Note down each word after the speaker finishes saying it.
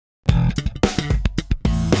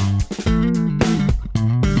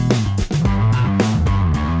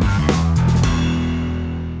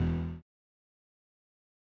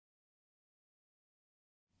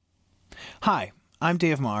Hi, I'm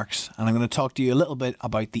Dave Marks and I'm going to talk to you a little bit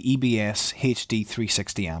about the EBS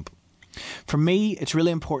HD360 amp. For me, it's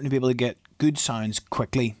really important to be able to get good sounds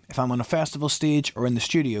quickly. If I'm on a festival stage or in the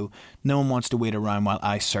studio, no one wants to wait around while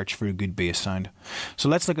I search for a good bass sound. So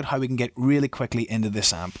let's look at how we can get really quickly into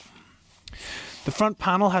this amp. The front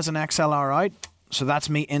panel has an XLR out, so that's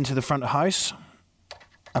me into the front of house.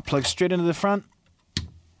 I plug straight into the front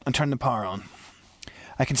and turn the power on.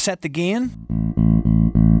 I can set the gain.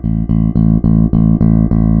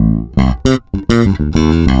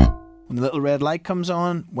 When the little red light comes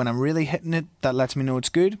on, when I'm really hitting it, that lets me know it's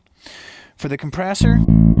good. For the compressor,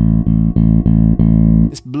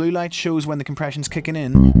 this blue light shows when the compression's kicking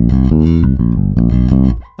in.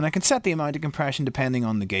 And I can set the amount of compression depending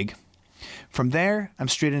on the gig. From there, I'm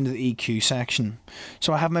straight into the EQ section.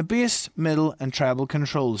 So I have my bass, middle and treble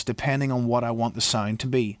controls depending on what I want the sound to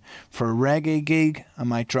be. For a reggae gig, I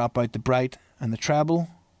might drop out the bright and the treble,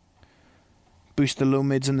 boost the low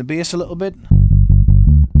mids and the bass a little bit.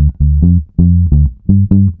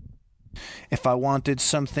 If I wanted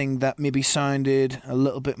something that maybe sounded a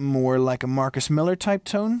little bit more like a Marcus Miller type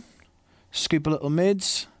tone, scoop a little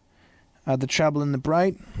mids, add the treble and the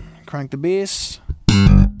bright, crank the bass.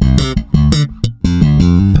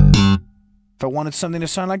 If I wanted something to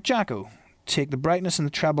sound like Jacko, take the brightness and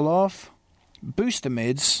the treble off, boost the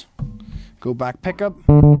mids, go back pickup.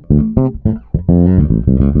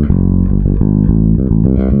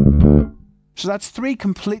 So that's three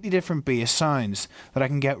completely different bass sounds that I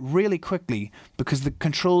can get really quickly because the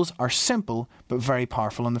controls are simple but very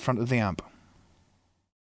powerful on the front of the amp.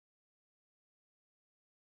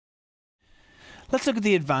 Let's look at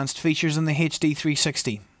the advanced features on the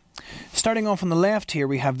HD360. Starting off on the left here,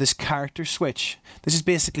 we have this character switch. This is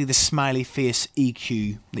basically the smiley face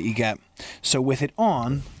EQ that you get. So with it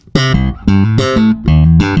on,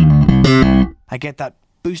 I get that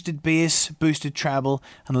boosted bass, boosted treble,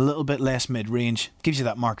 and a little bit less mid-range. Gives you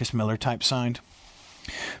that Marcus Miller type sound.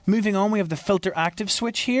 Moving on, we have the filter active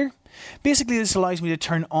switch here. Basically, this allows me to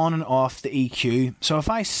turn on and off the EQ. So if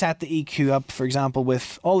I set the EQ up, for example,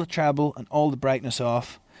 with all the treble and all the brightness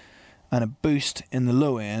off, and a boost in the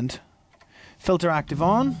low end, filter active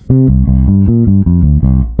on,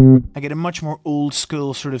 I get a much more old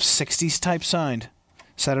school sort of 60s type sound.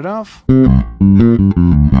 Set it off,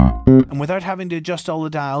 and without having to adjust all the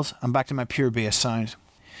dials, I'm back to my pure bass sound.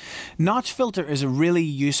 Notch filter is a really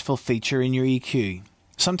useful feature in your EQ.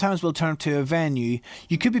 Sometimes we'll turn up to a venue,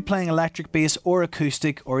 you could be playing electric bass or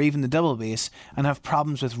acoustic or even the double bass and have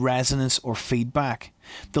problems with resonance or feedback.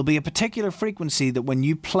 There'll be a particular frequency that when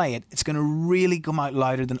you play it, it's going to really come out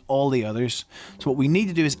louder than all the others. So what we need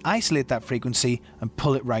to do is isolate that frequency and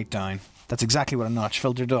pull it right down. That's exactly what a notch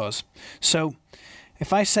filter does. So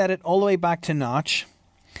if I set it all the way back to notch,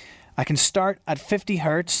 I can start at 50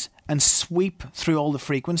 Hz and sweep through all the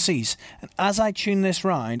frequencies. And as I tune this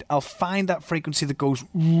round, I'll find that frequency that goes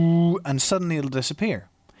and suddenly it'll disappear.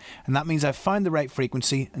 And that means I've found the right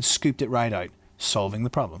frequency and scooped it right out, solving the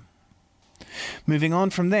problem. Moving on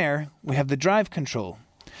from there, we have the drive control.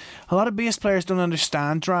 A lot of bass players don't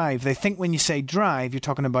understand drive. They think when you say drive, you're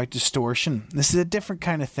talking about distortion. This is a different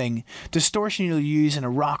kind of thing. Distortion you'll use in a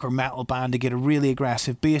rock or metal band to get a really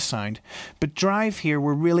aggressive bass sound. But drive here,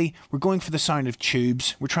 we're going for the sound of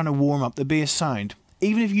tubes. We're trying to warm up the bass sound.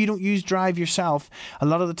 Even if you don't use drive yourself, a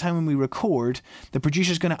lot of the time when we record, the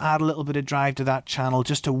producer's going to add a little bit of drive to that channel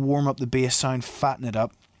just to warm up the bass sound, fatten it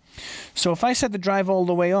up. So if I set the drive all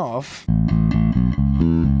the way off,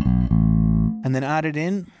 and then add it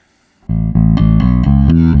in,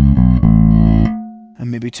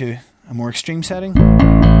 and maybe to a more extreme setting,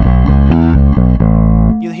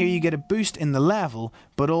 you'll hear you get a boost in the level,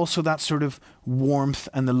 but also that sort of warmth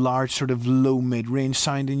and the large sort of low mid-range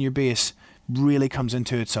sound in your bass really comes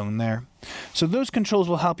into its own there. So those controls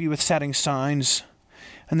will help you with setting sounds.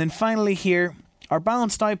 And then finally here, our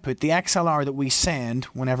balanced output, the XLR that we send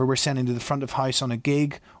whenever we're sending to the front of house on a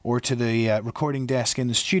gig or to the recording desk in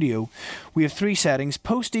the studio, we have three settings: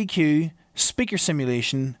 post EQ, speaker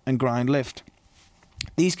simulation and ground lift.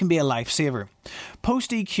 These can be a lifesaver.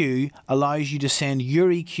 Post EQ allows you to send your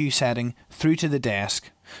EQ setting through to the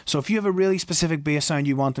desk. So if you have a really specific bass sound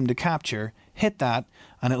you want them to capture, hit that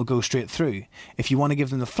and it'll go straight through. If you want to give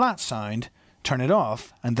them the flat sound, turn it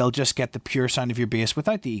off and they'll just get the pure sound of your bass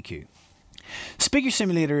without the EQ. Speaker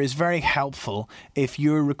Simulator is very helpful if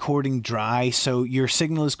you're recording dry, so your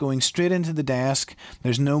signal is going straight into the desk,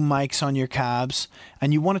 there's no mics on your cabs,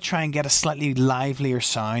 and you want to try and get a slightly livelier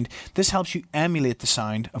sound. This helps you emulate the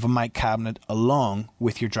sound of a mic cabinet along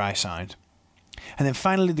with your dry sound. And then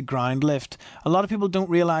finally the ground lift. A lot of people don't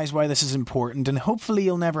realise why this is important, and hopefully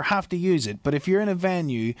you'll never have to use it, but if you're in a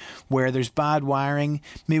venue where there's bad wiring,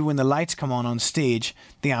 maybe when the lights come on stage,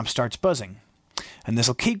 the amp starts buzzing. And this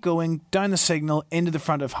will keep going down the signal into the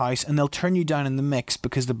front of house, and they'll turn you down in the mix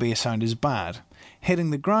because the bass sound is bad.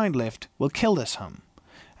 Hitting the ground lift will kill this hum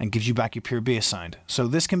and gives you back your pure bass sound. So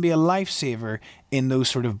this can be a lifesaver in those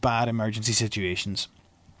sort of bad emergency situations.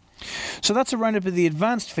 So that's a roundup of the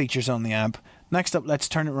advanced features on the amp. Next up, let's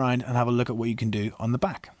turn it around and have a look at what you can do on the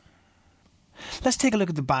back. Let's take a look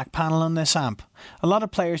at the back panel on this amp. A lot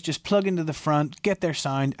of players just plug into the front, get their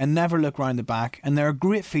sound, and never look round the back, and there are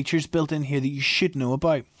great features built in here that you should know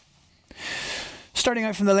about. Starting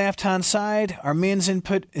out from the left hand side, our mains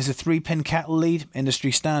input is a 3-pin kettle lead,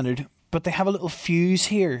 industry standard, but they have a little fuse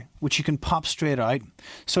here which you can pop straight out.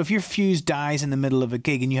 So if your fuse dies in the middle of a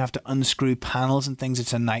gig and you have to unscrew panels and things,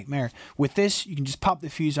 it's a nightmare. With this, you can just pop the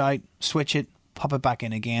fuse out, switch it, pop it back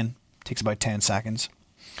in again. Takes about 10 seconds.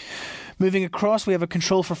 Moving across, we have a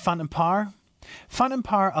control for phantom power. Phantom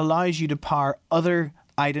power allows you to power other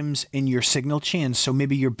items in your signal chain, so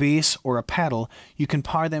maybe your bass or a pedal, you can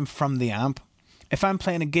power them from the amp. If I'm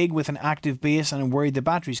playing a gig with an active bass and I'm worried the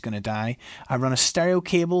battery's going to die, I run a stereo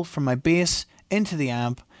cable from my bass into the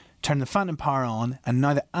amp, turn the phantom power on, and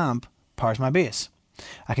now the amp powers my bass.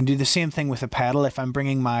 I can do the same thing with a pedal if I'm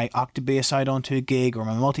bringing my octabass out onto a gig or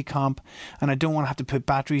my multicomp and I don't want to have to put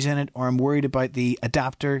batteries in it, or I'm worried about the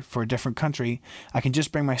adapter for a different country. I can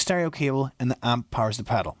just bring my stereo cable and the amp powers the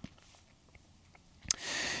pedal.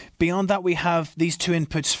 Beyond that, we have these two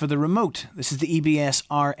inputs for the remote. This is the EBS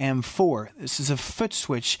RM4. This is a foot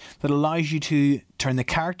switch that allows you to turn the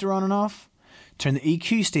character on and off, turn the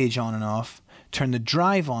EQ stage on and off, turn the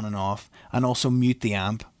drive on and off, and also mute the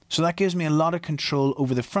amp. So that gives me a lot of control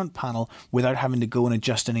over the front panel without having to go and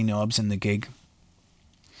adjust any knobs in the gig.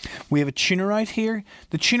 We have a tuner out here.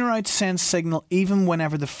 The tuner out sends signal even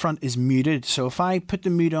whenever the front is muted. So if I put the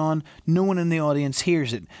mute on, no one in the audience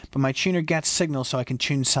hears it, but my tuner gets signal so I can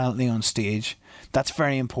tune silently on stage. That's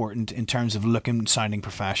very important in terms of looking and sounding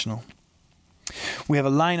professional. We have a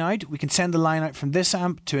line out. We can send the line out from this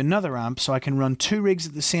amp to another amp, so I can run 2 rigs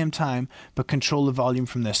at the same time but control the volume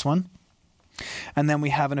from this one. And then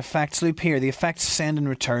we have an effects loop here. The effects send and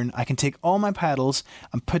return. I can take all my pedals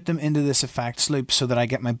and put them into this effects loop so that I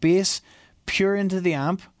get my bass pure into the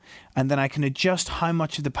amp, and then I can adjust how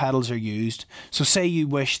much of the pedals are used. So say you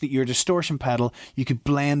wish that your distortion pedal, you could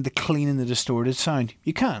blend the clean and the distorted sound.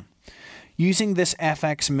 You can. Using this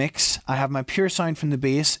FX mix, I have my pure sound from the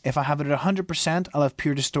bass. If I have it at 100%, I'll have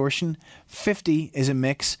pure distortion. 50 is a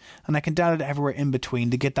mix, and I can dial it everywhere in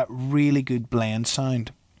between to get that really good blend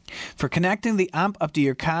sound. For connecting the amp up to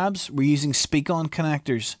your cabs, we're using speak-on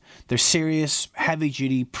connectors. They're serious,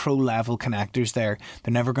 heavy-duty, pro-level connectors there.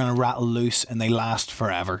 They're never going to rattle loose and they last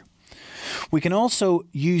forever. We can also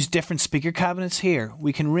use different speaker cabinets here.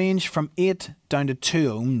 We can range from 8 down to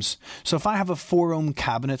 2 ohms. So if I have a 4 ohm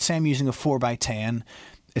cabinet, say I'm using a 4x10,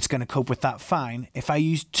 it's going to cope with that fine. If I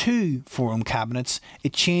use 2 4 ohm cabinets,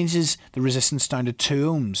 it changes the resistance down to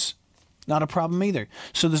 2 ohms. Not a problem either.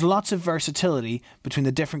 So there's lots of versatility between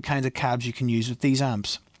the different kinds of cabs you can use with these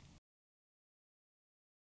amps.